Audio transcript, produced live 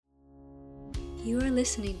You are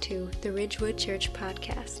listening to the Ridgewood Church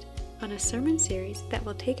Podcast on a sermon series that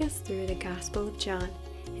will take us through the Gospel of John,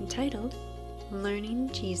 entitled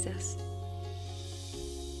Learning Jesus.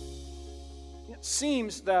 It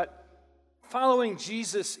seems that following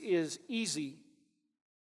Jesus is easy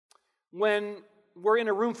when we're in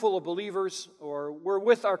a room full of believers or we're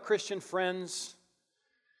with our Christian friends.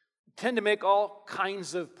 We tend to make all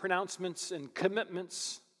kinds of pronouncements and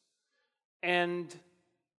commitments, and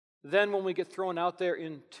then when we get thrown out there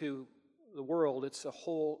into the world, it's a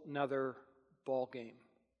whole nother ball game.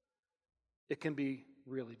 It can be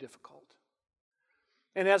really difficult.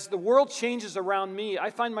 And as the world changes around me,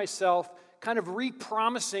 I find myself kind of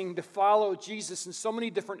re-promising to follow Jesus in so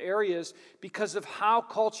many different areas because of how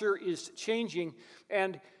culture is changing.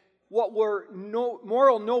 And what were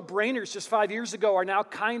moral no-brainers just 5 years ago are now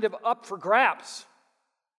kind of up for grabs.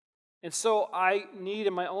 And so I need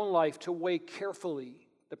in my own life to weigh carefully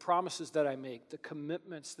the promises that I make, the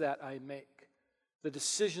commitments that I make, the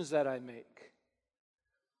decisions that I make.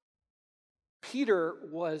 Peter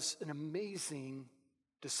was an amazing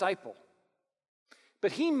disciple,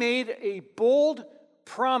 but he made a bold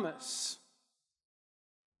promise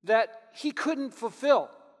that he couldn't fulfill.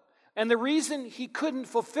 And the reason he couldn't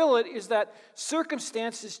fulfill it is that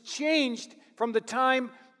circumstances changed from the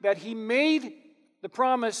time that he made the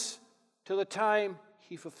promise to the time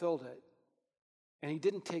he fulfilled it. And he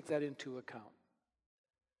didn't take that into account.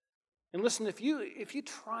 And listen, if you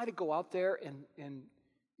try to go out there and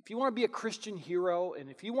if you want to be a Christian hero, and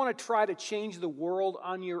if you want to try to change the world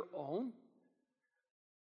on your own,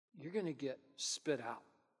 you're going to get spit out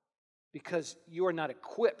because you are not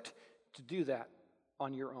equipped to do that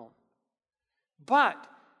on your own. But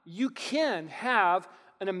you can have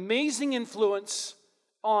an amazing influence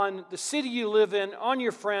on the city you live in, on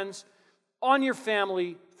your friends, on your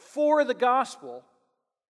family, for the gospel,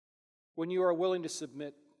 when you are willing to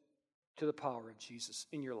submit to the power of Jesus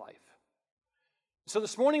in your life. So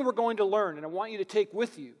this morning we're going to learn, and I want you to take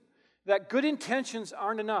with you, that good intentions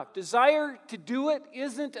aren't enough. Desire to do it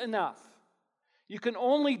isn't enough. You can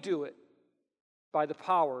only do it by the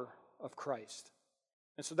power of Christ.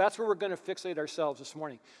 And so that's where we're going to fixate ourselves this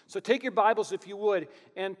morning. So take your Bibles, if you would,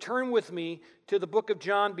 and turn with me to the book of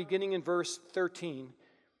John, beginning in verse 13.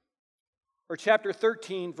 Or chapter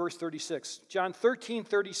 13, verse 36. John 13,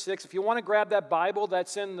 36. If you want to grab that Bible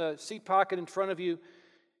that's in the seat pocket in front of you,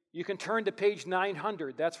 you can turn to page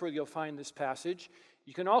 900. That's where you'll find this passage.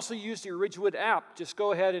 You can also use your Ridgewood app. Just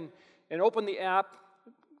go ahead and open the app,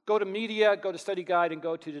 go to Media, go to Study Guide, and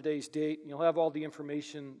go to today's date. And you'll have all the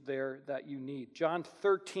information there that you need. John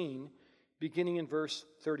 13, beginning in verse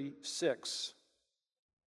 36.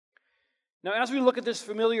 Now, as we look at this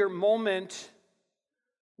familiar moment,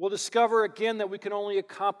 we'll discover again that we can only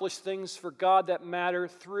accomplish things for God that matter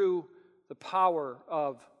through the power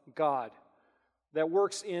of God that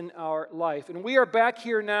works in our life. And we are back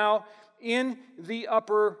here now in the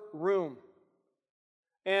upper room.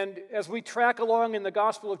 And as we track along in the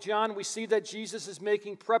Gospel of John, we see that Jesus is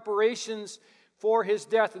making preparations for his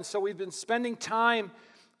death. And so we've been spending time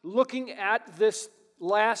looking at this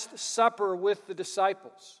Last Supper with the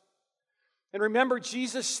disciples. And remember,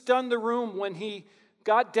 Jesus stunned the room when he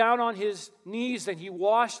got down on his knees and he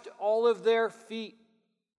washed all of their feet.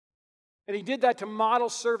 And he did that to model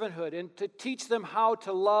servanthood and to teach them how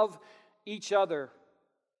to love each other.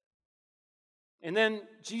 And then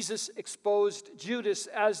Jesus exposed Judas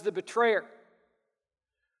as the betrayer.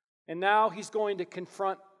 And now he's going to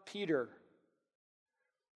confront Peter.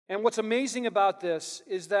 And what's amazing about this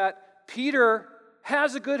is that Peter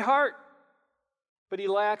has a good heart, but he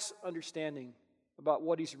lacks understanding about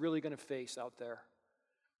what he's really going to face out there.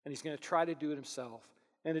 And he's going to try to do it himself,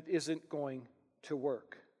 and it isn't going to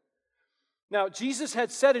work. Now, Jesus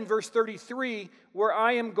had said in verse 33, "Where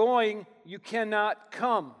I am going, you cannot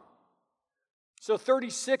come." So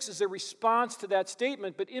 36 is a response to that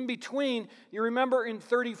statement, but in between, you remember in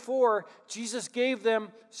 34, Jesus gave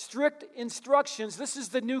them strict instructions. This is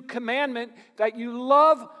the new commandment, that you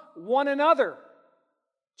love one another,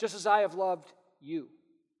 just as I have loved you.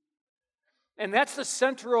 And that's the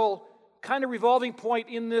central kind of revolving point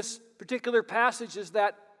in this particular passage, is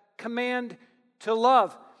that command to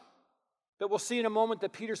love. But we'll see in a moment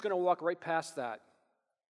that Peter's going to walk right past that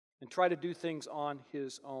and try to do things on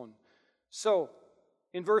his own. So,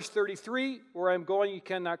 in verse 33, "Where I am going, you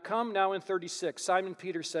cannot come." Now in 36, Simon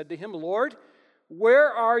Peter said to him, "Lord,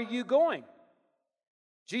 where are you going?"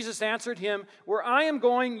 Jesus answered him, "Where I am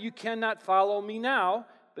going, you cannot follow me now,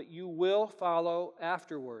 but you will follow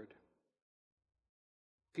afterward."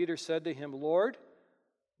 Peter said to him, "Lord,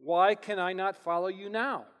 why can I not follow you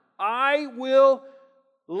now? I will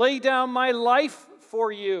lay down my life for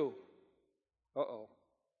you. Uh-oh.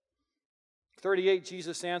 38,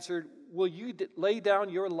 Jesus answered, will you lay down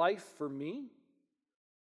your life for me?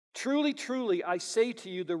 Truly, truly, I say to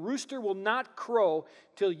you, the rooster will not crow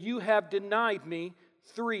till you have denied me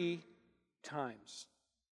 3 times.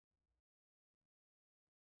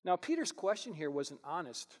 Now, Peter's question here was an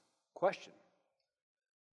honest question.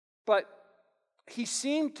 But he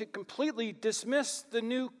seemed to completely dismiss the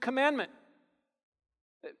new commandment.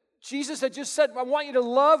 Jesus had just said, I want you to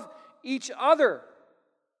love each other.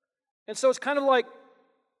 And so it's kind of like,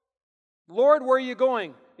 Lord, where are you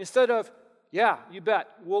going? Instead of, yeah, you bet,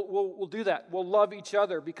 we'll do that. We'll love each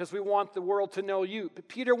other because we want the world to know you. But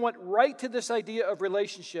Peter went right to this idea of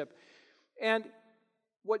relationship. And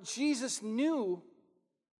what Jesus knew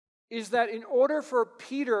is that in order for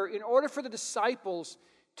the disciples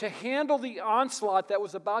to handle the onslaught that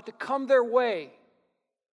was about to come their way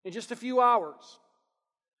in just a few hours,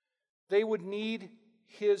 they would need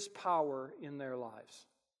His power in their lives.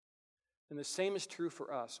 And the same is true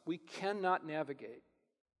for us. We cannot navigate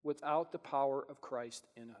without the power of Christ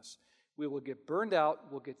in us. We will get burned out,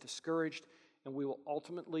 we'll get discouraged, and we will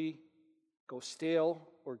ultimately go stale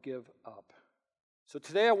or give up. So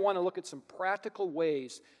today I want to look at some practical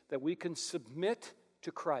ways that we can submit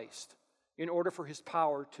to Christ in order for His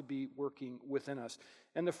power to be working within us.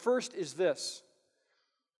 And the first is this: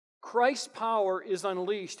 Christ's power is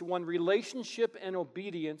unleashed when relationship and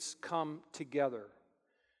obedience come together.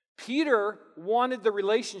 Peter wanted the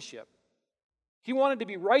relationship. He wanted to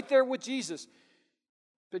be right there with Jesus.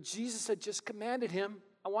 But Jesus had just commanded him,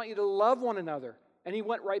 I want you to love one another. And he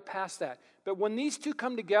went right past that. But when these two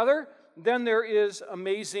come together, then there is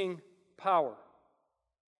amazing power.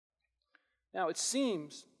 Now, it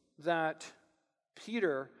seems that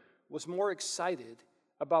Peter was more excited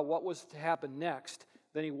about what was to happen next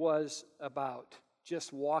than he was about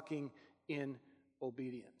just walking in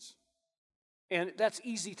obedience. And that's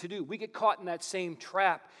easy to do. We get caught in that same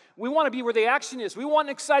trap. We want to be where the action is. We want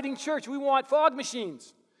an exciting church. We want fog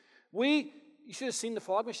machines. You should have seen the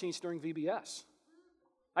fog machines during VBS.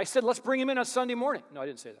 I said, let's bring him in on Sunday morning. No, I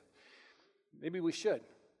didn't say that. Maybe we should.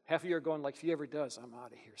 Half of you are going like, if he ever does, I'm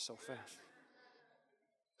out of here so fast.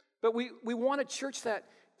 But we want a church that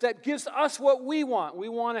gives us what we want. We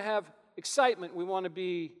want to have excitement. We want to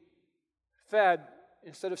be fed.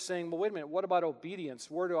 Instead of saying, well, wait a minute, what about obedience?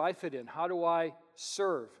 Where do I fit in? How do I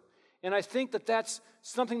serve? And I think that that's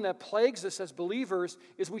something that plagues us as believers,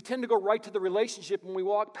 is we tend to go right to the relationship when we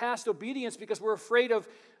walk past obedience because we're afraid of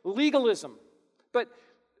legalism. But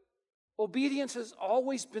obedience has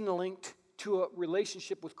always been linked to a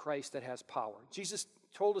relationship with Christ that has power. Jesus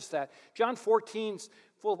told us that. John 14 is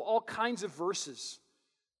full of all kinds of verses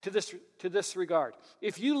to this regard.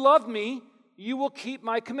 If you love me, you will keep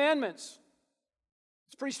my commandments.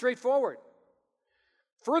 It's pretty straightforward.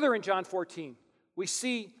 Further in John 14, we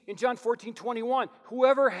see in John 14:21,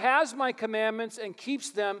 whoever has my commandments and keeps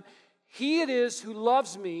them, he it is who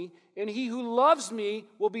loves me, and he who loves me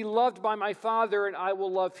will be loved by my Father, and I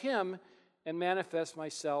will love him and manifest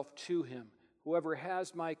myself to him. Whoever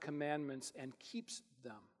has my commandments and keeps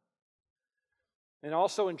them. And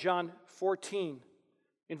also in John 14,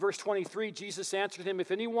 in verse 23, Jesus answered him,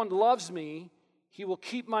 if anyone loves me, he will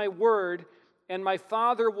keep my word, and my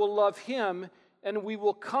Father will love him, and we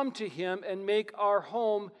will come to him and make our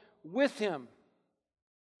home with him.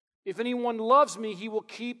 If anyone loves me, he will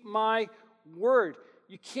keep my word.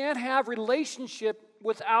 You can't have relationship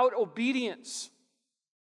without obedience.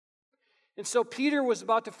 And so Peter was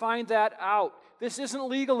about to find that out. This isn't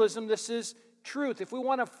legalism, this is truth. If we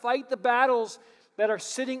want to fight the battles that are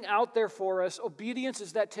sitting out there for us, obedience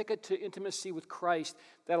is that ticket to intimacy with Christ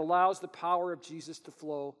that allows the power of Jesus to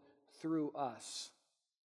flow through us.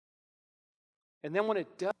 And then when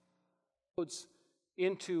it does, it goes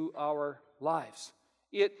into our lives.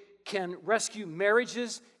 It can rescue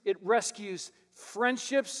marriages, it rescues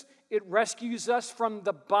friendships, it rescues us from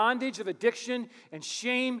the bondage of addiction and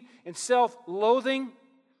shame and self-loathing.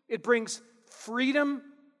 It brings freedom,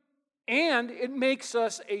 and it makes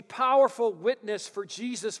us a powerful witness for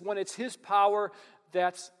Jesus when it's His power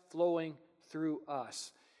that's flowing through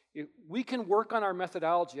us. We can work on our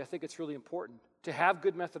methodology. I think it's really important to have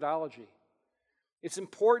good methodology. It's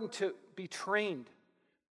important to be trained.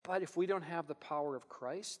 But if we don't have the power of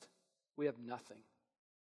Christ, we have nothing.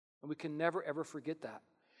 And we can never, ever forget that.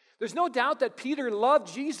 There's no doubt that Peter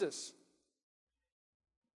loved Jesus.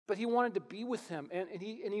 But he wanted to be with him. And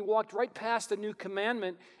he walked right past the new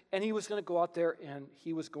commandment, and he was going to go out there and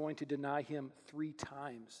he was going to deny him 3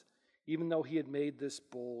 times, even though he had made this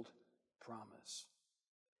bold promise.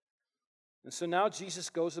 And so now Jesus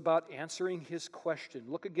goes about answering his question.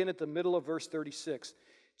 Look again at the middle of verse 36.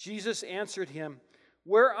 Jesus answered him,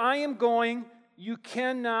 "Where I am going, you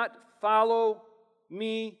cannot follow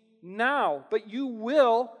me now, but you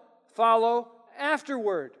will follow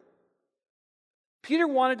afterward." Peter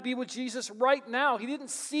wanted to be with Jesus right now. He didn't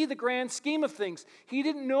see the grand scheme of things. He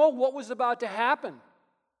didn't know what was about to happen.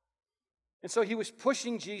 And so he was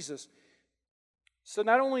pushing Jesus. So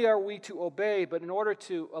not only are we to obey, but in order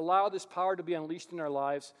to allow this power to be unleashed in our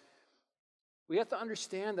lives, we have to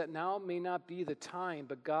understand that now may not be the time,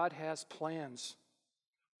 but God has plans.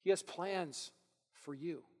 He has plans for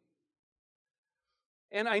you.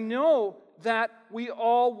 And I know that we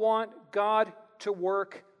all want God to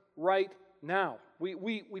work right now.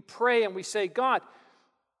 We pray and we say, "God,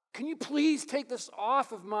 can you please take this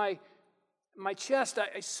off of my chest?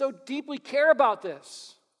 I so deeply care about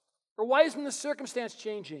this." Or why isn't the circumstance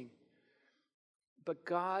changing? But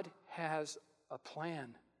God has a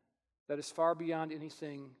plan that is far beyond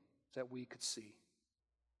anything that we could see.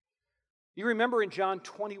 You remember in John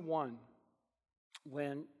 21,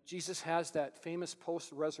 when Jesus has that famous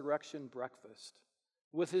post-resurrection breakfast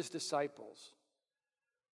with his disciples.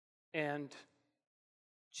 And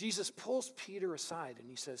Jesus pulls Peter aside and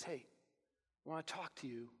he says, "Hey, I want to talk to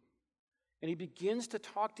you." And he begins to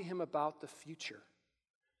talk to him about the future.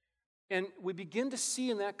 And we begin to see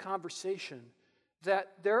in that conversation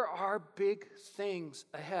that there are big things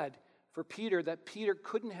ahead for Peter that Peter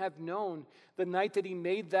couldn't have known the night that he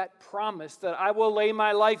made that promise that I will lay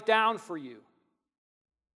my life down for you.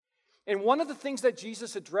 And one of the things that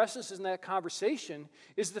Jesus addresses in that conversation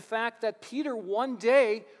is the fact that Peter one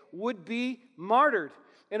day would be martyred.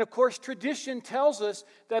 And of course, tradition tells us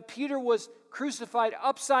that Peter was crucified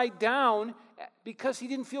upside down because he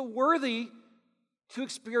didn't feel worthy to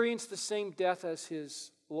experience the same death as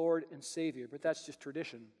his Lord and Savior. But that's just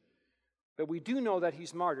tradition. But we do know that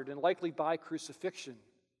he's martyred, and likely by crucifixion.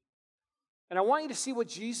 And I want you to see what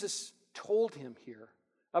Jesus told him here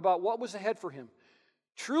about what was ahead for him.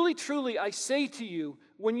 "Truly, truly, I say to you,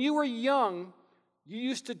 when you were young, you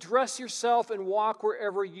used to dress yourself and walk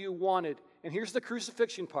wherever you wanted." And here's the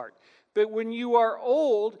crucifixion part. "But when you are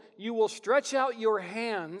old, you will stretch out your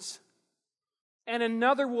hands, and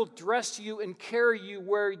another will dress you and carry you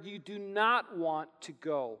where you do not want to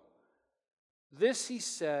go." This he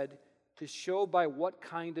said to show by what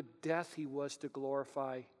kind of death he was to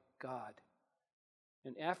glorify God.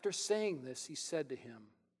 And after saying this, he said to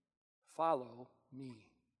him, "Follow me."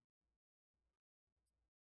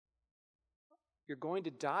 You're going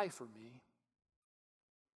to die for me.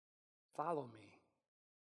 Follow me.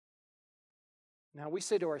 Now we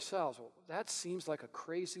say to ourselves, well, that seems like a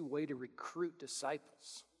crazy way to recruit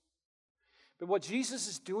disciples. But what Jesus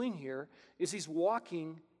is doing here is he's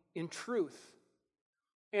walking in truth.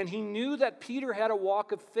 And he knew that Peter had a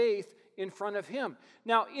walk of faith in front of him.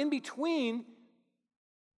 Now, in between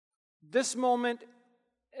this moment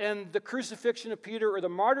and the crucifixion of Peter or the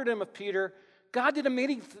martyrdom of Peter, God did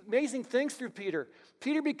amazing things through Peter.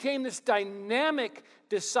 Peter became this dynamic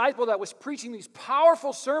disciple that was preaching these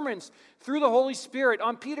powerful sermons through the Holy Spirit.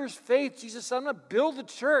 On Peter's faith, Jesus said, "I'm going to build the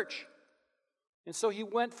church." And so he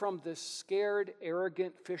went from this scared,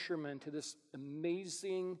 arrogant fisherman to this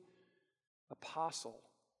amazing apostle.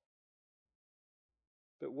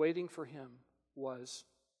 But waiting for him was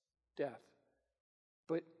death.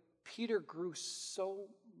 But Peter grew so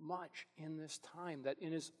much in this time that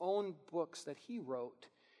in his own books that he wrote,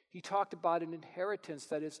 he talked about an inheritance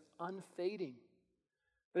that is unfading,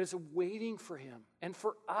 that is waiting for him and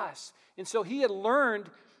for us. And so he had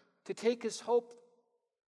learned to take his hope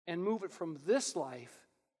and move it from this life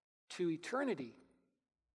to eternity.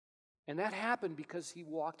 And that happened because he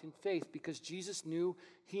walked in faith, because Jesus knew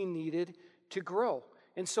he needed to grow.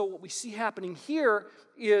 And so what we see happening here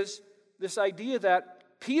is this idea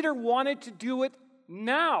that Peter wanted to do it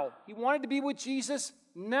now. He wanted to be with Jesus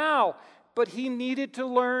now, but he needed to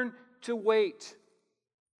learn to wait.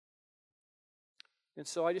 And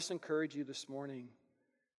so I just encourage you this morning,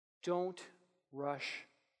 don't rush.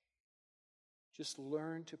 Just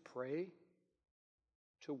learn to pray,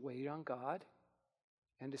 to wait on God,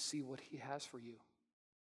 and to see what he has for you.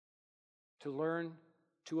 To learn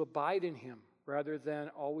to abide in him rather than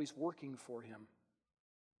always working for him.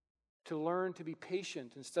 To learn to be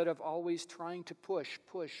patient instead of always trying to push.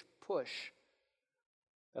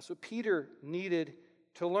 That's what Peter needed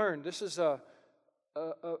to learn. This is a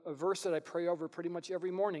verse that I pray over pretty much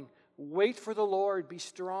every morning. Wait for the Lord, be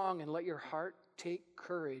strong, and let your heart take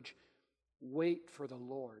courage. Wait for the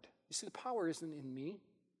Lord. You see, the power isn't in me.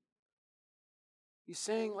 He's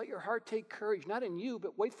saying, let your heart take courage, not in you,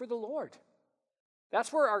 but wait for the Lord.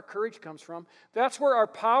 That's where our courage comes from. That's where our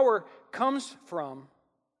power comes from.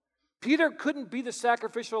 Peter couldn't be the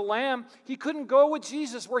sacrificial lamb. He couldn't go with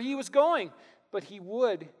Jesus where he was going, but he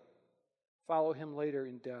would follow him later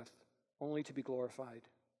in death, only to be glorified.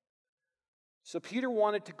 So Peter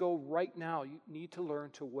wanted to go right now. You need to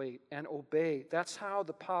learn to wait and obey. That's how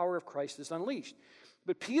the power of Christ is unleashed.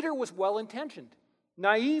 But Peter was well-intentioned.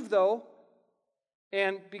 Naive, though,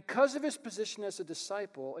 and because of his position as a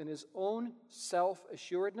disciple and his own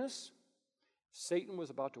self-assuredness, Satan was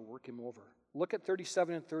about to work him over. Look at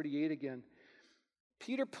 37 and 38 again.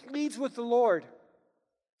 Peter pleads with the Lord,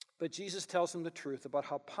 but Jesus tells him the truth about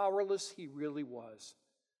how powerless he really was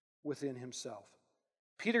within himself.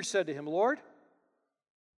 Peter said to him, Lord,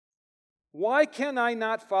 why can I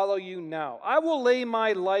not follow you now? I will lay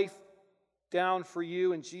my life down for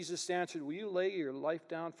you. And Jesus answered, will you lay your life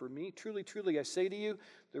down for me? Truly, truly, I say to you,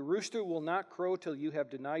 the rooster will not crow till you have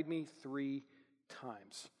denied me 3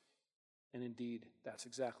 times. And indeed, that's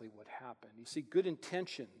exactly what happened. You see, good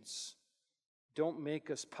intentions don't make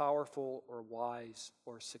us powerful or wise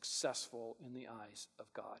or successful in the eyes of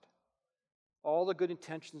God. All the good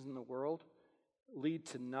intentions in the world lead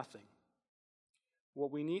to nothing.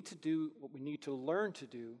 What we need to do, what we need to learn to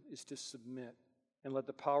do, is to submit and let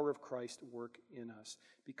the power of Christ work in us.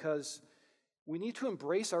 Because we need to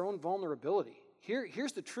embrace our own vulnerability.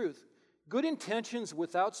 Here's the truth. Good intentions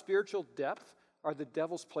without spiritual depth are the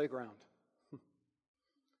devil's playground.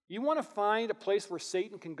 You want to find a place where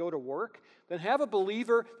Satan can go to work? Then have a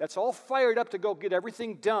believer that's all fired up to go get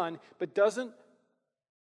everything done, but doesn't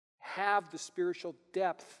have the spiritual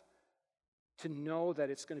depth to know that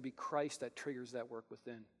it's going to be Christ that triggers that work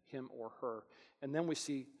within him or her. And then we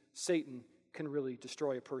see Satan can really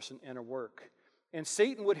destroy a person and a work. And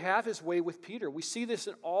Satan would have his way with Peter. We see this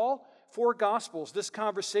in all 4 Gospels, this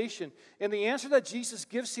conversation. And the answer that Jesus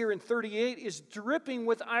gives here in 38 is dripping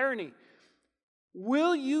with irony.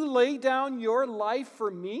 Will you lay down your life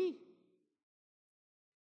for me?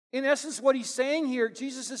 In essence, what he's saying here,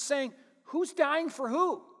 Jesus is saying, who's dying for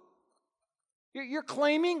who? You're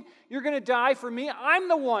claiming you're going to die for me? I'm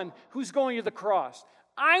the one who's going to the cross.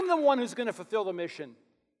 I'm the one who's going to fulfill the mission.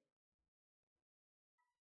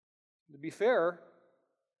 To be fair,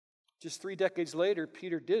 just 3 decades later,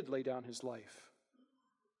 Peter did lay down his life.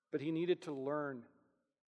 But he needed to learn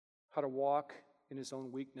how to walk in his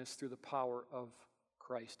own weakness through the power of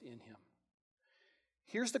Christ in him.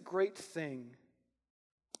 Here's the great thing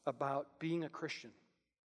about being a Christian.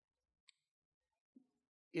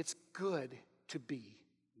 It's good to be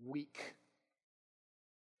weak.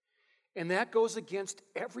 And that goes against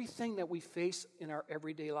everything that we face in our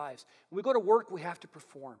everyday lives. When we go to work, we have to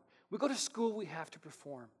perform. We go to school, we have to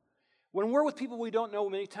perform. When we're with people we don't know,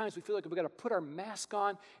 many times we feel like we've got to put our mask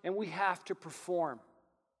on and we have to perform.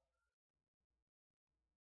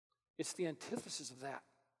 It's the antithesis of that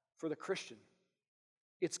for the Christian.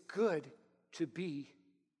 It's good to be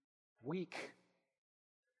weak.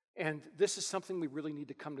 And this is something we really need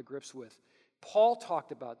to come to grips with. Paul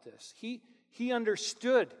talked about this. He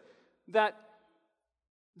understood that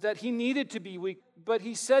he needed to be weak. But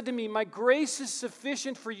he said to me, my grace is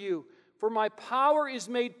sufficient for you, for my power is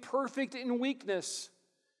made perfect in weakness.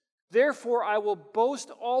 Therefore, I will boast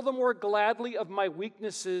all the more gladly of my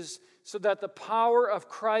weaknesses, so that the power of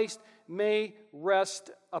Christ may rest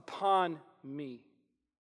upon me.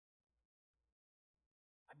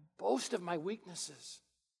 I boast of my weaknesses.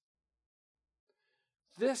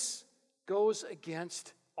 This goes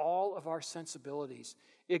against all of our sensibilities.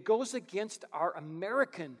 It goes against our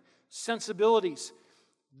American sensibilities.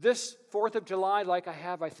 This 4th of July, like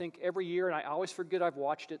I think, every year, and I always forget I've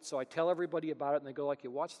watched it, so I tell everybody about it, and they go like, you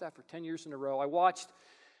watched that for 10 years in a row. I watched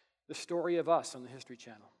The Story of Us on the History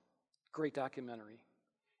Channel. Great documentary.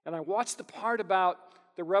 And I watched the part about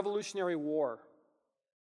the Revolutionary War.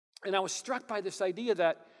 And I was struck by this idea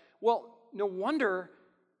that, well, no wonder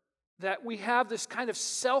that we have this kind of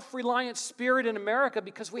self-reliant spirit in America,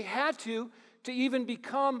 because we had to even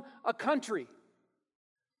become a country.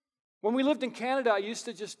 When we lived in Canada, I used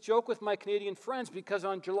to just joke with my Canadian friends, because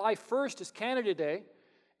on July 1st is Canada Day,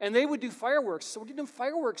 and they would do fireworks. So what are you doing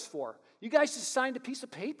fireworks for? You guys just signed a piece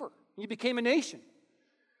of paper, and you became a nation.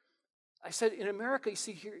 I said, in America, you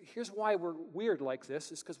see, here's why we're weird like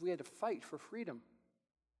this, is because we had to fight for freedom.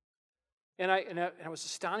 And I was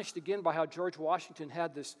astonished again by how George Washington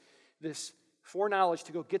had this foreknowledge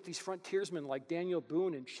to go get these frontiersmen like Daniel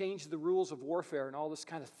Boone and change the rules of warfare and all this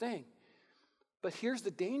kind of thing. But here's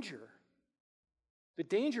the danger. The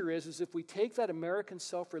danger is if we take that American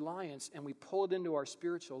self-reliance and we pull it into our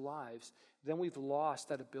spiritual lives, then we've lost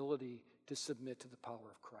that ability to submit to the power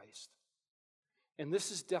of Christ. And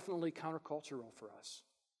this is definitely countercultural for us.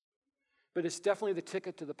 But it's definitely the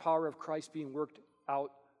ticket to the power of Christ being worked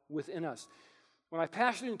out within us. When I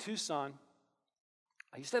pastored in Tucson,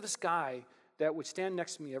 I used to have this guy that would stand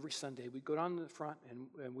next to me every Sunday. We'd go down to the front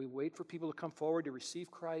and we'd wait for people to come forward to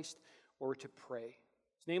receive Christ or to pray.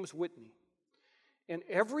 His name was Whitney. And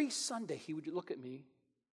every Sunday he would look at me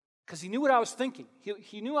because he knew what I was thinking.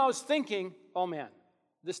 He knew I was thinking, oh man,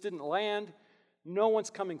 this didn't land. No one's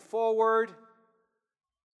coming forward.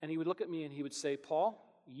 And he would look at me and he would say,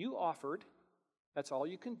 Paul, you offered. That's all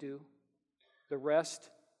you can do. The rest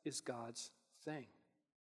is God's thing.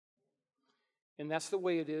 And that's the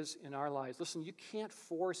way it is in our lives. Listen, you can't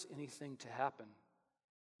force anything to happen.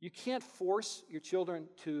 You can't force your children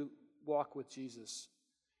to walk with Jesus.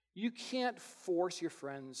 You can't force your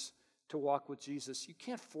friends to walk with Jesus. You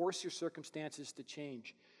can't force your circumstances to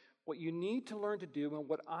change. What you need to learn to do, and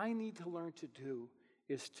what I need to learn to do,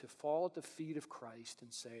 is to fall at the feet of Christ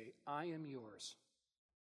and say, I am yours.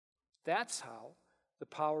 That's how the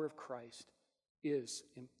power of Christ is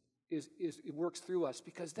it works through us,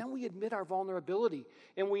 because then we admit our vulnerability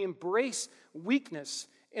and we embrace weakness,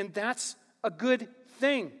 and that's a good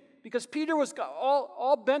thing, because Peter was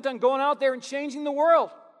all bent on going out there and changing the world.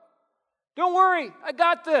 Don't worry, I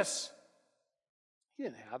got this. He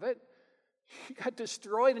didn't have it. He got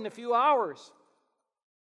destroyed in a few hours.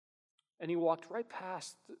 And he walked right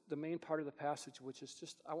past the main part of the passage, which is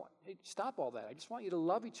just, hey, stop all that. I just want you to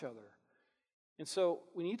love each other. And so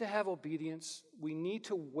we need to have obedience. We need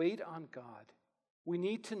to wait on God. We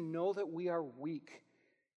need to know that we are weak.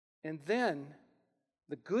 And then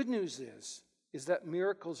the good news is that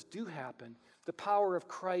miracles do happen. The power of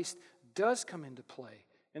Christ does come into play.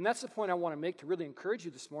 And that's the point I want to make to really encourage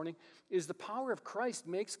you this morning, is the power of Christ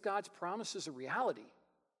makes God's promises a reality.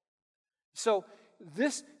 So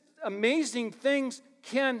this amazing things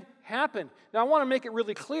can happen. Now, I want to make it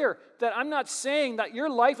really clear that I'm not saying that your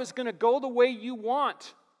life is going to go the way you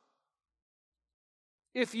want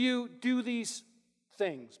if you do these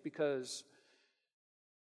things, because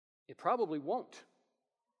it probably won't.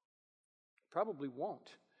 It probably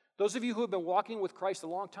won't. Those of you who have been walking with Christ a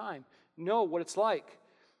long time know what it's like.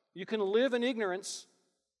 You can live in ignorance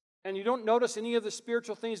and you don't notice any of the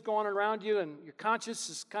spiritual things going on around you, and your conscience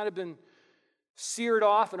has kind of been seared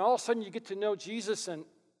off, and all of a sudden you get to know Jesus and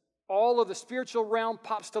all of the spiritual realm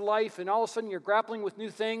pops to life, and all of a sudden you're grappling with new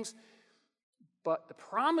things. But the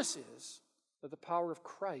promise is that the power of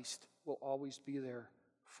Christ will always be there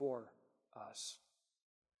for us.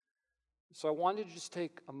 So I wanted to just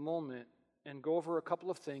take a moment and go over a couple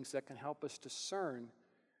of things that can help us discern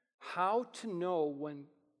how to know when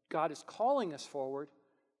God is calling us forward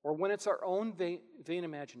or when it's our own vain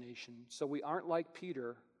imagination, so we aren't like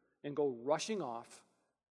Peter and go rushing off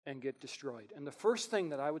and get destroyed. And the first thing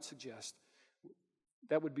that I would suggest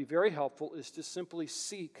that would be very helpful is to simply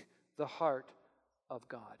seek the heart of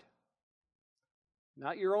God.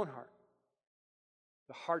 Not your own heart.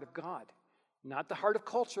 The heart of God. Not the heart of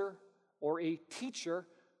culture or a teacher,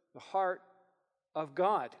 the heart of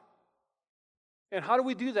God. And how do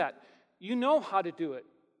we do that? You know how to do it.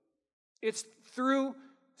 It's through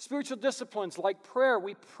spiritual disciplines like prayer.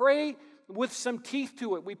 We pray with some teeth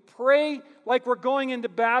to it. We pray like we're going into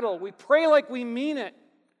battle. We pray like we mean it.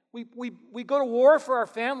 We go to war for our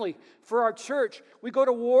family, for our church. We go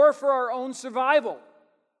to war for our own survival.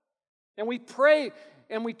 And we pray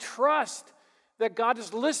and we trust that God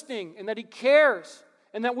is listening and that He cares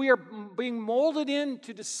and that we are being molded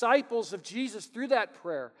into disciples of Jesus through that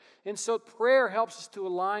prayer. And so prayer helps us to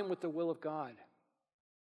align with the will of God.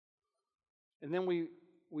 And then we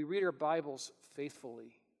read our Bibles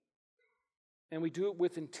faithfully. And we do it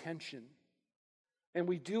with intention. And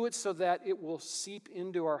we do it so that it will seep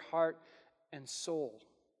into our heart and soul.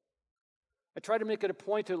 I try to make it a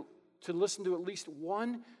point to listen to at least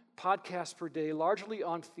one podcast per day, largely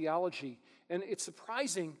on theology. And it's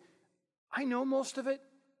surprising. I know most of it,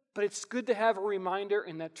 but it's good to have a reminder,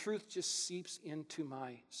 and that truth just seeps into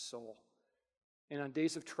my soul. And on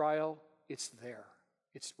days of trial, it's there.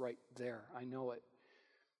 It's right there. I know it.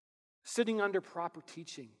 Sitting under proper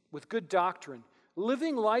teaching, with good doctrine,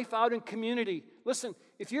 living life out in community. Listen,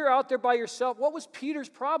 if you're out there by yourself, what was Peter's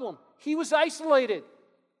problem? He was isolated.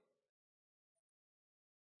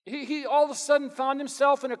 He all of a sudden found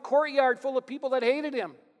himself in a courtyard full of people that hated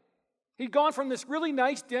him. He'd gone from this really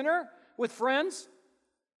nice dinner with friends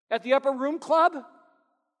at the Upper Room Club.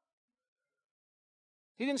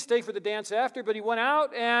 He didn't stay for the dance after, but he went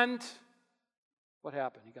out, and what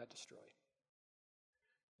happened? He got destroyed.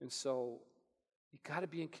 And so you've got to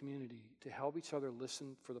be in community to help each other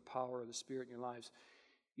listen for the power of the Spirit in your lives.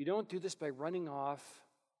 You don't do this by running off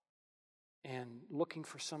and looking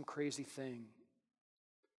for some crazy thing.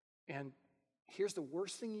 And here's the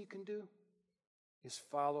worst thing you can do is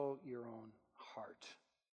follow your own heart.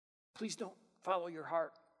 Please don't follow your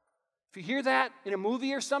heart. If you hear that in a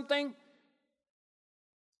movie or something,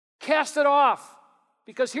 cast it off.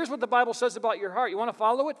 Because here's what the Bible says about your heart. You want to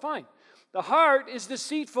follow it? Fine. The heart is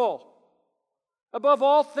deceitful, above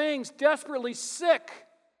all things, desperately sick.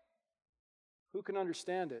 Who can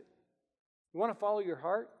understand it? You want to follow your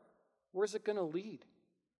heart? Where's it going to lead?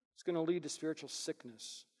 It's going to lead to spiritual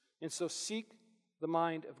sickness. And so seek the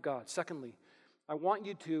mind of God. Secondly, I want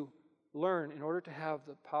you to learn, in order to have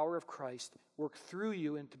the power of Christ work through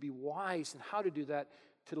you and to be wise in how to do that,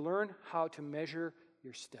 to learn how to measure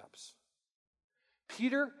your steps.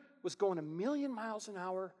 Peter was going 1,000,000 miles an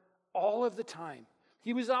hour all of the time.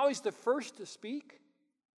 He was always the first to speak.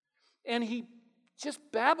 And he just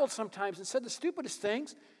babbled sometimes and said the stupidest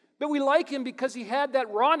things. But we like him because he had that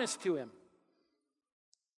rawness to him.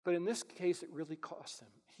 But in this case, it really cost him.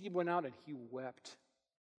 He went out and he wept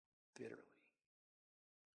bitterly.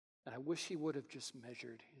 And I wish he would have just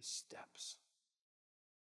measured his steps.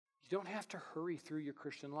 You don't have to hurry through your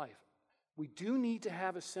Christian life. We do need to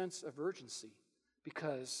have a sense of urgency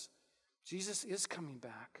because Jesus is coming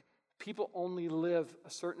back. People only live a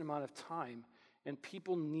certain amount of time, and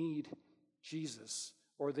people need Jesus,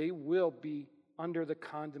 or they will be under the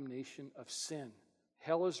condemnation of sin.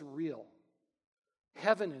 Hell is real.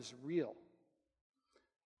 Heaven is real.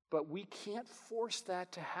 But we can't force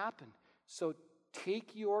that to happen. So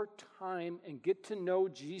take your time and get to know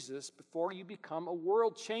Jesus before you become a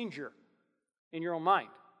world changer in your own mind.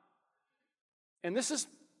 And this is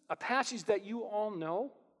a passage that you all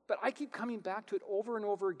know, but I keep coming back to it over and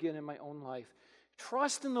over again in my own life.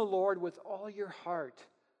 Trust in the Lord with all your heart.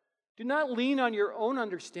 Do not lean on your own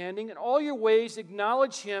understanding. In all your ways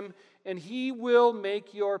acknowledge Him, and He will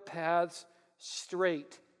make your paths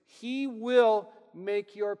straight. He will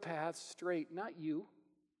make your paths straight, not you.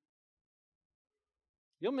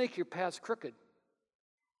 You'll make your paths crooked.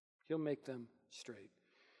 He'll make them straight.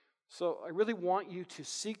 So I really want you to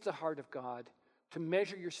seek the heart of God, to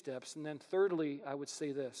measure your steps. And then thirdly, I would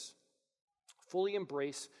say this: fully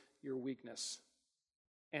embrace your weakness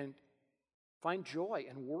and find joy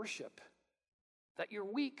and worship that you're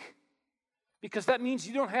weak, because that means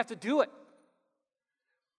you don't have to do it.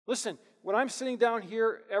 Listen, when I'm sitting down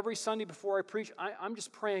here every Sunday before I preach, I'm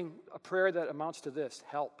just praying a prayer that amounts to this: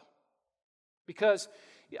 help. Because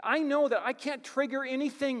I know that I can't trigger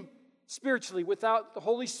anything spiritually without the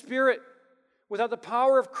Holy Spirit, without the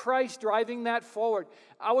power of Christ driving that forward.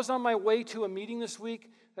 I was on my way to a meeting this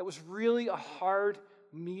week that was really a hard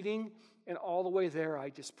meeting, and all the way there I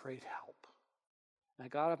just prayed help. And I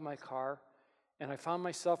got out of my car, and I found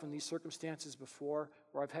myself in these circumstances before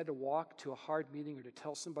where I've had to walk to a hard meeting or to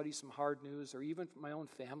tell somebody some hard news, or even my own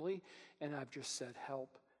family, and I've just said,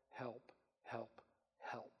 help, help, help,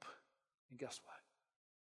 help. And guess what?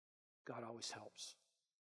 God always helps.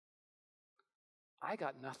 I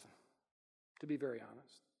got nothing, to be very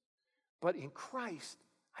honest. But in Christ,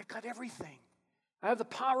 I've got everything. I have the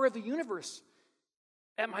power of the universe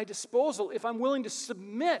at my disposal if I'm willing to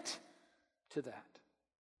submit to that.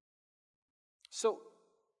 So,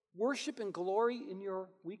 worship and glory in your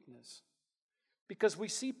weakness. Because we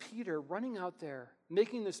see Peter running out there,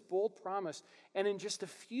 making this bold promise, and in just a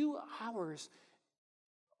few hours,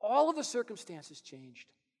 all of the circumstances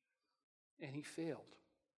changed, and he failed.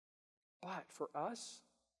 But for us,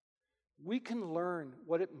 we can learn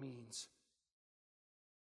what it means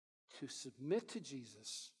to submit to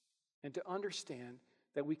Jesus and to understand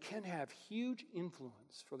that we can have huge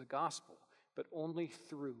influence for the gospel, but only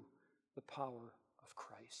through the power of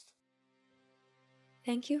Christ.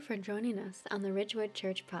 Thank you for joining us on the Ridgewood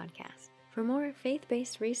Church podcast. For more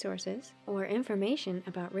faith-based resources or information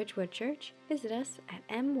about Ridgewood Church, visit us at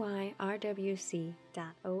myrwc.org.